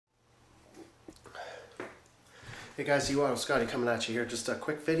Hey guys, Scotty coming at you here. Just a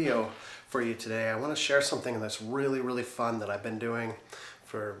quick video for you today. I want to share something that's really fun that I've been doing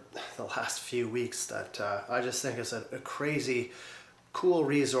for the last few weeks that I just think is a crazy cool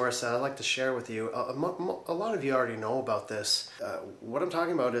resource that I'd like to share with you. A lot of you already know about this. What I'm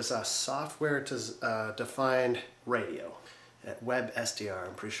talking about is a software defined radio. WebSDR,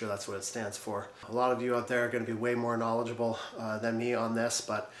 I'm pretty sure that's what it stands for. A lot of you out there are going to be way more knowledgeable than me on this,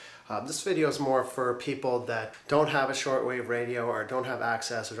 but this video is more for people that don't have a shortwave radio or don't have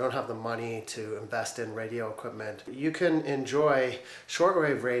access or don't have the money to invest in radio equipment. You can enjoy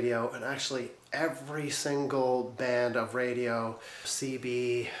shortwave radio and actually every single band of radio,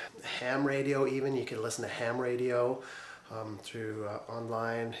 CB, ham radio even. You can listen to ham radio through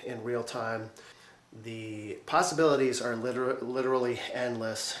online in real time. The possibilities are literally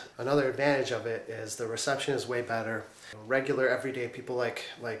endless. Another advantage of it is the reception is way better. Regular everyday people like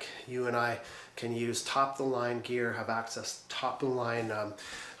you and I can use top-of-the-line gear, have access to top-of-the-line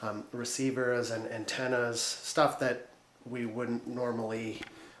receivers and antennas, stuff that we wouldn't normally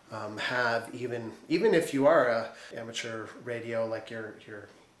have even if you are a amateur radio, like you're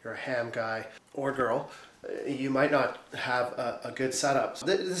a ham guy or girl. You might not have a good setup. So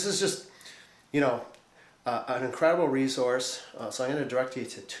this is just, you know, an incredible resource. So I'm going to direct you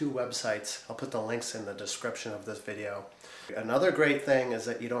to two websites. I'll put the links in the description of this video. Another great thing is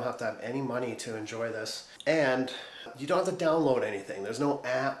that you don't have to have any money to enjoy this, and you don't have to download anything. There's no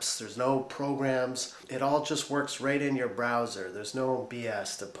apps, there's no programs. It all just works right in your browser. There's no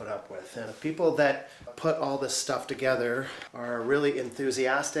BS to put up with. And people that put all this stuff together are really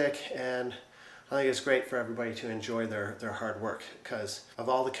enthusiastic, and I think it's great for everybody to enjoy their hard work, because of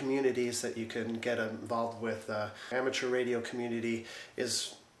all the communities that you can get involved with, amateur radio community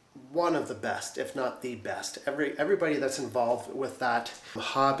is one of the best, if not the best. Everybody that's involved with that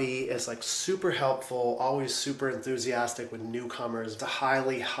hobby is like super helpful, always super enthusiastic with newcomers. It's a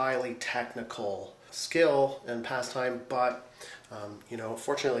highly technical skill and pastime, but you know,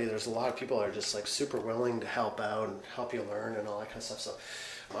 fortunately there's a lot of people that are just like super willing to help out and help you learn and all that kind of stuff. So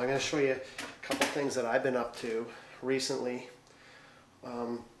I'm going to show you a couple things that I've been up to recently.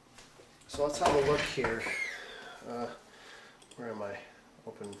 So let's have a look here. Where am I?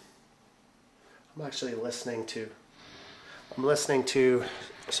 I'm actually listening to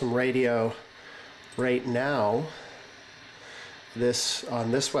some radio right now. On this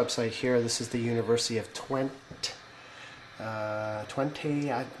website here, this is the University of Twente. I'm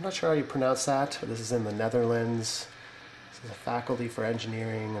not sure how you pronounce that. This is in the Netherlands. This is a faculty for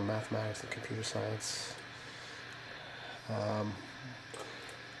engineering and mathematics and computer science.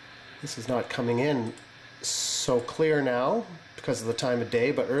 This is not coming in so clear now because of the time of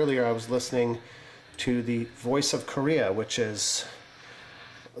day, but earlier I was listening to the Voice of Korea, which is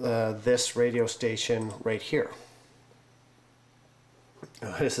this radio station right here.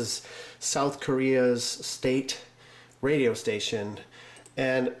 This is South Korea's state radio station.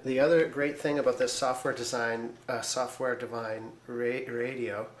 And the other great thing about this software-defined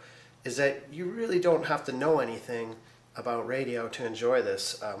radio is that you really don't have to know anything about radio to enjoy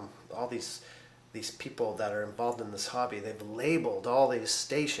this. All these people that are involved in this hobby, they've labeled all these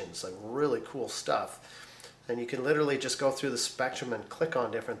stations, like really cool stuff. And you can literally just go through the spectrum and click on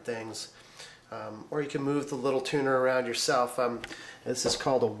different things. Or you can move the little tuner around yourself. This is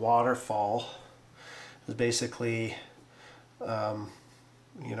called a waterfall. It's basically,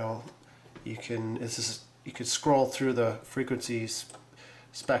 you know, you could scroll through the frequencies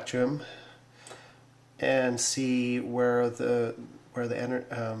spectrum and see where the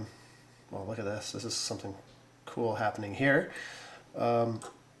well, look at this. This is something cool happening here. And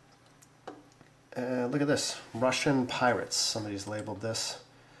look at this, Russian pirates. Somebody's labeled this.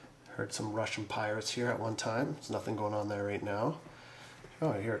 Heard some Russian pirates here at one time. There's nothing going on there right now.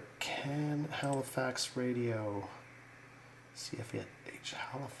 Oh, here, Halifax radio. CFH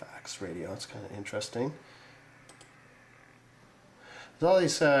Halifax radio. That's kind of interesting. There's all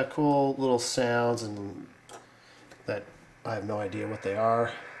these cool little sounds and that I have no idea what they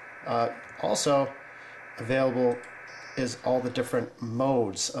are. Also available is all the different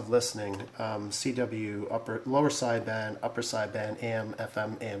modes of listening. CW, lower sideband, upper sideband, AM,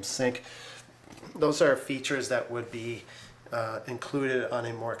 FM, AM sync. Those are features that would be included on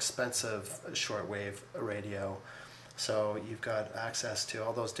a more expensive shortwave radio. So you've got access to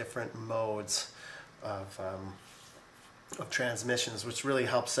all those different modes of transmissions, which really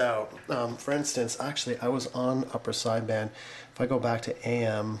helps out. For instance, actually I was on upper sideband. If I go back to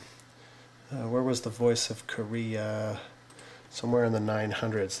AM, where was the Voice of Korea? Somewhere in the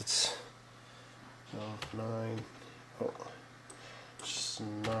 900s. It's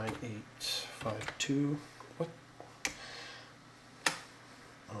 9852. What?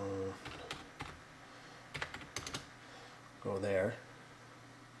 Go there.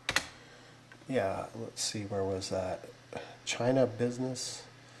 Yeah, let's see, where was that? China Business,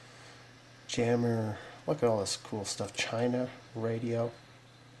 Jammer, look at all this cool stuff. China Radio.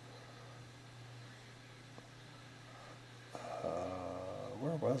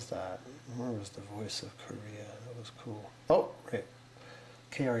 Where was that? Where was the Voice of Korea? That was cool. Oh, right.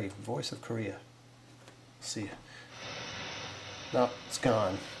 KRE, Voice of Korea. Let's see. No, it's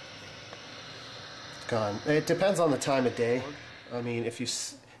gone. It's gone. It depends on the time of day. I mean, if you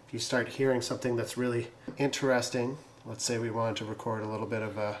start hearing something that's really interesting, let's say we wanted to record a little bit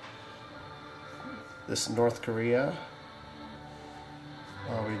of this North Korea.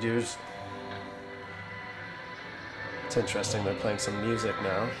 All we do is, it's interesting, they're playing some music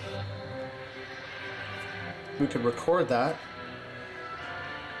now. We could record that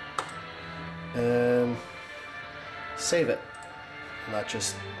and save it. And that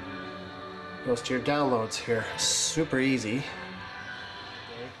just goes to your downloads here. Super easy.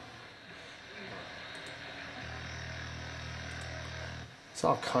 It's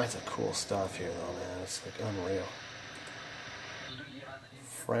all kinds of cool stuff here though, man. It's like unreal.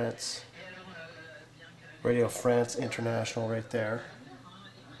 France. Radio France International right there.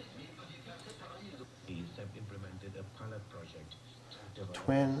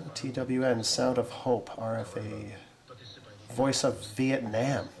 Twin TWN, Sound of Hope, RFA, Voice of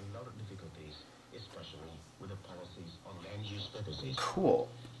Vietnam. Cool.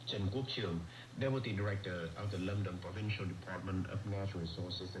 Deputy Director of the London Provincial Department of Natural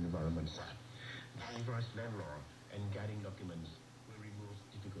Resources and Environment, diverse land law and guiding documents will remove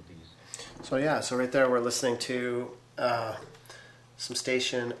difficulties. So yeah, so right there we're listening to some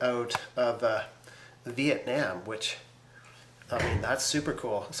station out of Vietnam, which, I mean, that's super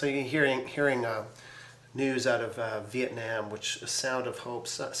cool. So you're hearing news out of Vietnam, which Sound of Hope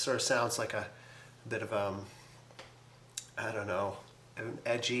sort of sounds like a bit of I don't know, an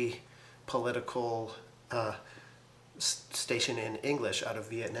edgy political station in English out of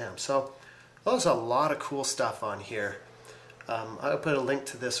Vietnam. So there's a lot of cool stuff on here. I'll put a link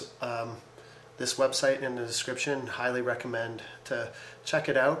to this this website in the description. Highly recommend to check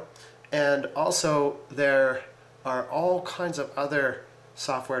it out. And also there are all kinds of other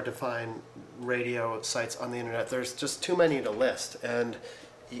software-defined radio sites on the internet. There's just too many to list, and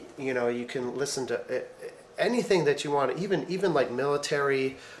you know, you can listen to anything that you want, even like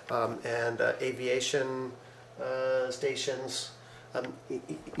military and aviation stations.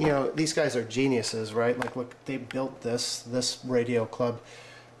 You know, these guys are geniuses, right? Like, look, they built this radio club.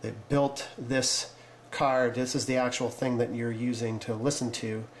 They built this card. This is the actual thing that you're using to listen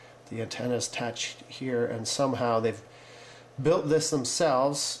to. The antenna's attached here, and somehow they've built this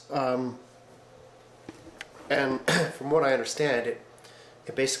themselves. And from what I understand, it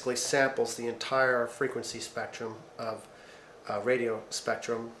basically samples the entire frequency spectrum of radio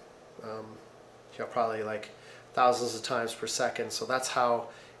spectrum, you know, probably like thousands of times per second. So that's how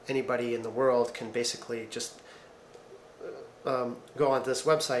anybody in the world can basically just go onto this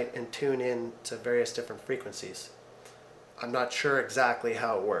website and tune in to various different frequencies. I'm not sure exactly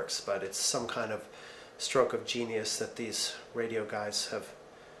how it works, but it's some kind of stroke of genius that these radio guys have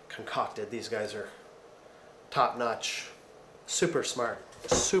concocted. These guys are top-notch, super smart,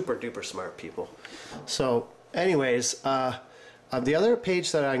 super duper smart people. So anyways, the other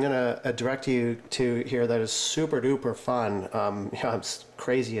page that I'm going to direct you to here that is super duper fun, yeah, it's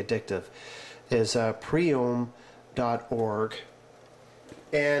crazy addictive, is preom.org,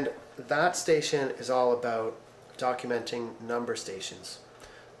 and that station is all about documenting number stations.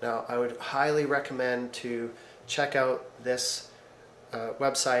 Now, I would highly recommend to check out this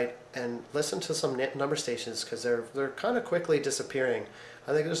website and listen to some number stations, because they're kind of quickly disappearing.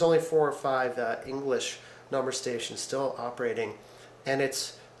 I think there's only 4 or 5 English number stations still operating, and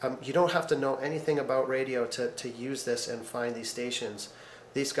it's you don't have to know anything about radio to use this and find these stations.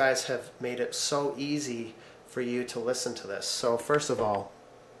 These guys have made it so easy for you to listen to this. So first of all,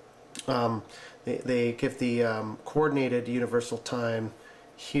 they give the coordinated universal time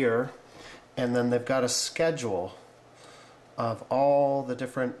here, and then they've got a schedule of all the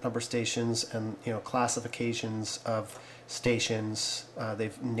different number stations and, you know, classifications of stations.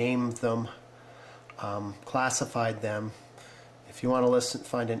 They've named them, classified them. If you want to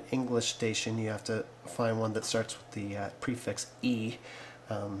find an English station, you have to find one that starts with the prefix E.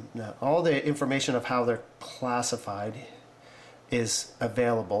 Now, all the information of how they're classified is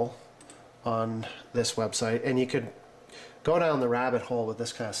available on this website, and you could go down the rabbit hole with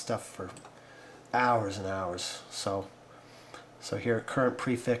this kind of stuff for hours and hours. So So here, current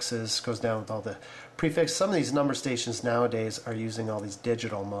prefixes, goes down with all the prefix. Some of these number stations nowadays are using all these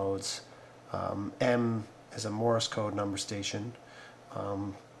digital modes. M is a Morse code number station.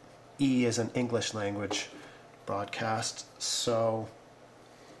 E is an English language broadcast. So,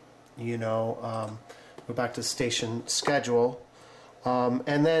 you know, go back to station schedule.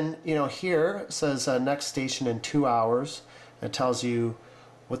 And then, you know, here it says next station in 2 hours. It tells you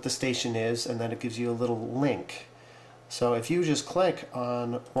what the station is, and then it gives you a little link. So if you just click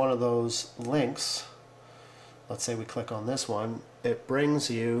on one of those links, let's say we click on this one, it brings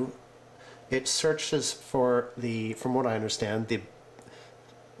you, it searches for the, from what I understand, the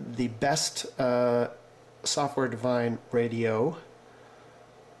best software-defined radio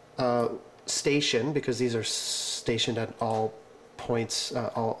station, because these are stationed at all points,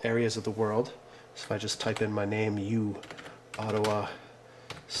 all areas of the world. So if I just type in my name, Ottawa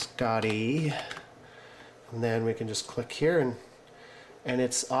Scotty, and then we can just click here, and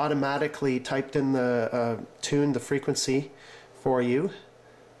it's automatically typed in the tuned the frequency for you.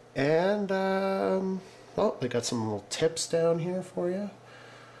 And oh, they got some little tips down here for you.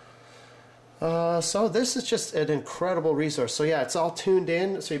 So this is just an incredible resource. So yeah, it's all tuned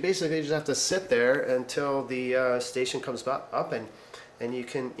in. So you basically just have to sit there until the station comes up, and you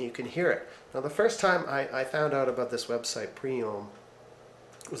can hear it. Now the first time I found out about this website, Preom,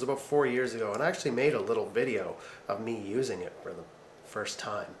 it was about 4 years ago, and I actually made a little video of me using it for the first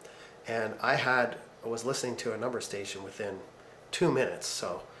time. And I was listening to a number station within 2 minutes.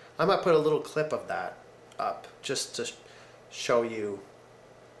 So I might put a little clip of that up just to show you.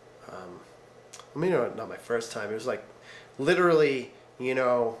 I mean, not my first time. It was like literally, you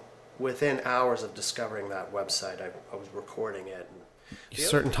know, within hours of discovering that website, I was recording it. And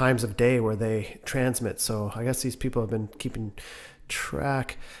certain times of day where they transmit. So I guess these people have been keeping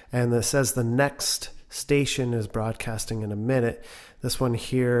track. And it says the next station is broadcasting in a minute. This one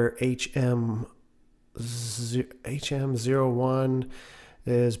here, HM01,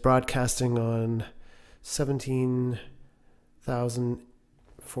 is broadcasting on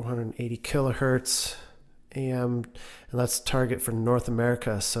 17,480 kilohertz AM, and that's target for North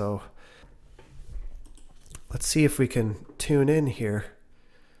America. So let's see if we can tune in here.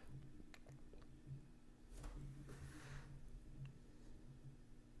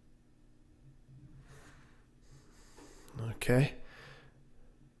 Okay.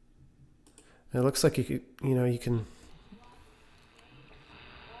 It looks like you can.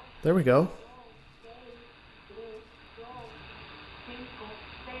 There we go.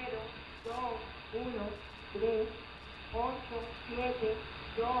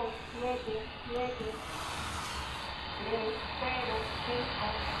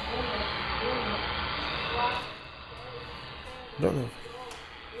 Don't know.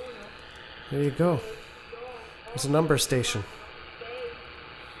 There you go. It's a number station.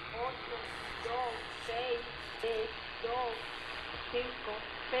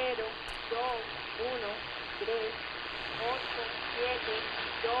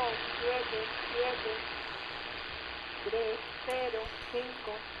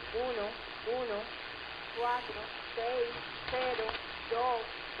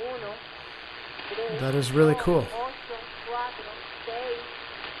 That is really cool.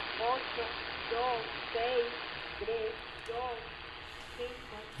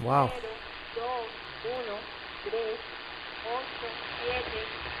 Wow.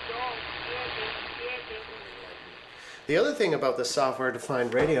 The other thing about the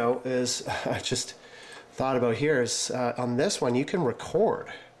software-defined radio is, I just thought about here, is on this one you can record.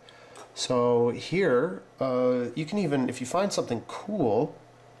 So here, you can even, if you find something cool,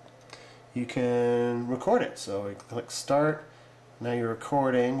 you can record it. So you click start, now you're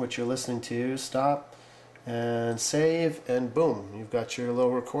recording what you're listening to, stop, and save, and boom, you've got your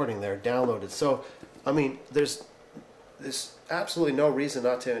little recording there downloaded. So, I mean, there's absolutely no reason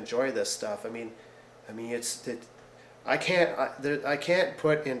not to enjoy this stuff. I mean, I can't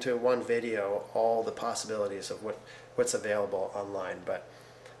put into one video all the possibilities of what's available online, but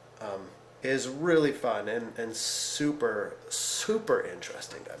it is really fun and super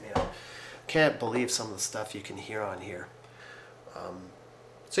interesting. I mean, I can't believe some of the stuff you can hear on here.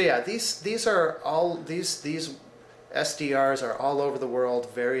 So yeah, these SDRs are all over the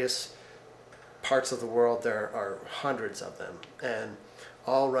world, various parts of the world. There are hundreds of them, and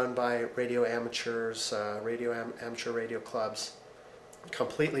all run by radio amateurs, amateur radio clubs,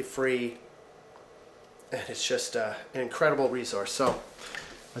 completely free, and it's just an incredible resource. So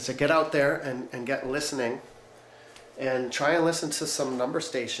let's get out there and get listening, and try and listen to some number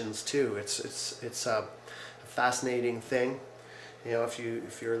stations too. It's a fascinating thing. You know,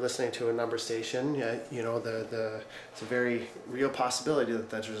 if you're listening to a number station, you know, it's a very real possibility that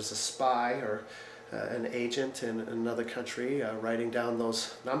there's a spy or an agent in another country writing down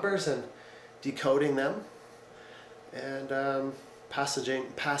those numbers and decoding them and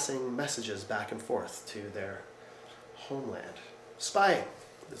passing messages back and forth to their homeland. Spying.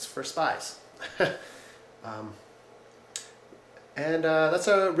 It's for spies. And that's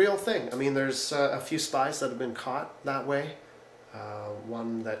a real thing. I mean, there's a few spies that have been caught that way.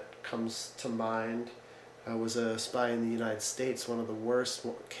 One that comes to mind was a spy in the United States. One of the worst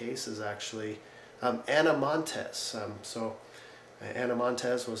cases, actually. Ana Montes. Ana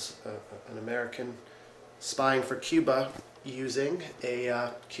Montes was an American spying for Cuba using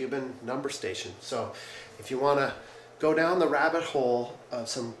a Cuban number station. So if you want to go down the rabbit hole of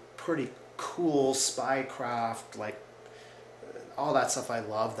some pretty cool spycraft, like all that stuff, I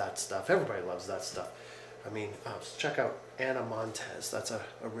love that stuff. Everybody loves that stuff. I mean, check out Ana Montes. That's a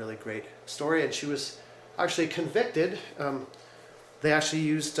really great story, and she was actually convicted. They actually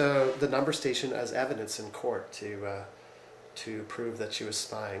used the number station as evidence in court to prove that she was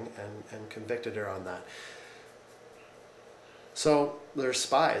spying, and convicted her on that. So there's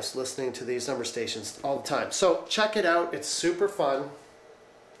spies listening to these number stations all the time. So check it out. It's super fun.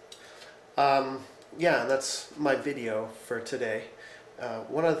 Yeah, that's my video for today.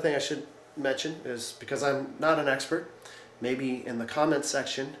 One other thing I should mention is, because I'm not an expert, maybe in the comments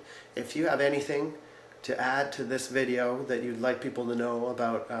section, if you have anything to add to this video that you'd like people to know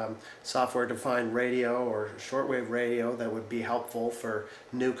about software-defined radio or shortwave radio that would be helpful for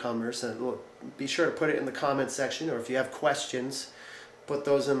newcomers, and be sure to put it in the comments section, or if you have questions, put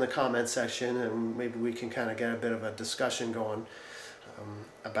those in the comments section, and maybe we can kind of get a bit of a discussion going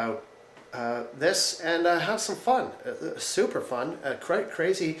about this, and have some fun. Super fun,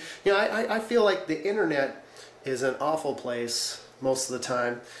 crazy. You know, I feel like the internet is an awful place most of the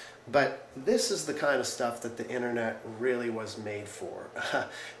time, but this is the kind of stuff that the internet really was made for.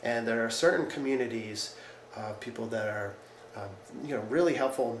 And there are certain communities, people that are you know, really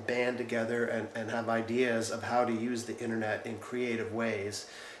helpful and band together and have ideas of how to use the internet in creative ways,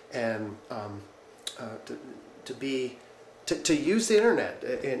 and to use the internet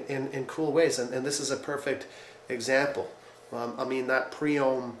in cool ways, and this is a perfect example. I mean, that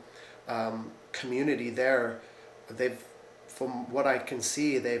pre-ohm community there, from what I can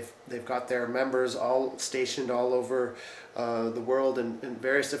see, they've got their members all stationed all over the world in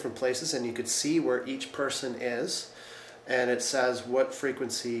various different places, and you could see where each person is, and it says what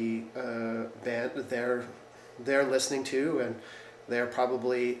frequency band they're listening to, and they're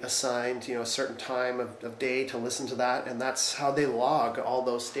probably assigned, you know, a certain time of day to listen to that, and that's how they log all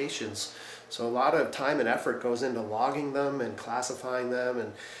those stations. So a lot of time and effort goes into logging them and classifying them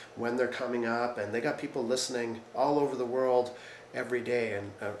and when they're coming up, and they got people listening all over the world every day,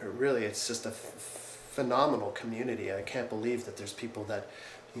 and really it's just a phenomenal community. I can't believe that there's people that,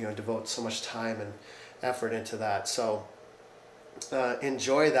 you know, devote so much time and effort into that. So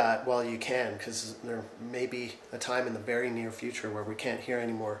enjoy that while you can, because there may be a time in the very near future where we can't hear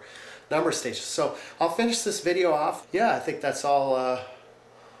any more number stations. So I'll finish this video off. Yeah, I think that's all I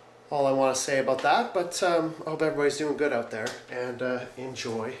want to say about that, but I hope everybody's doing good out there, and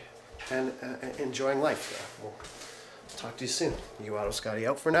enjoying life. We'll talk to you soon. You Auto Scotty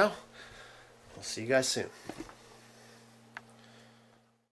out for now. We'll see you guys soon.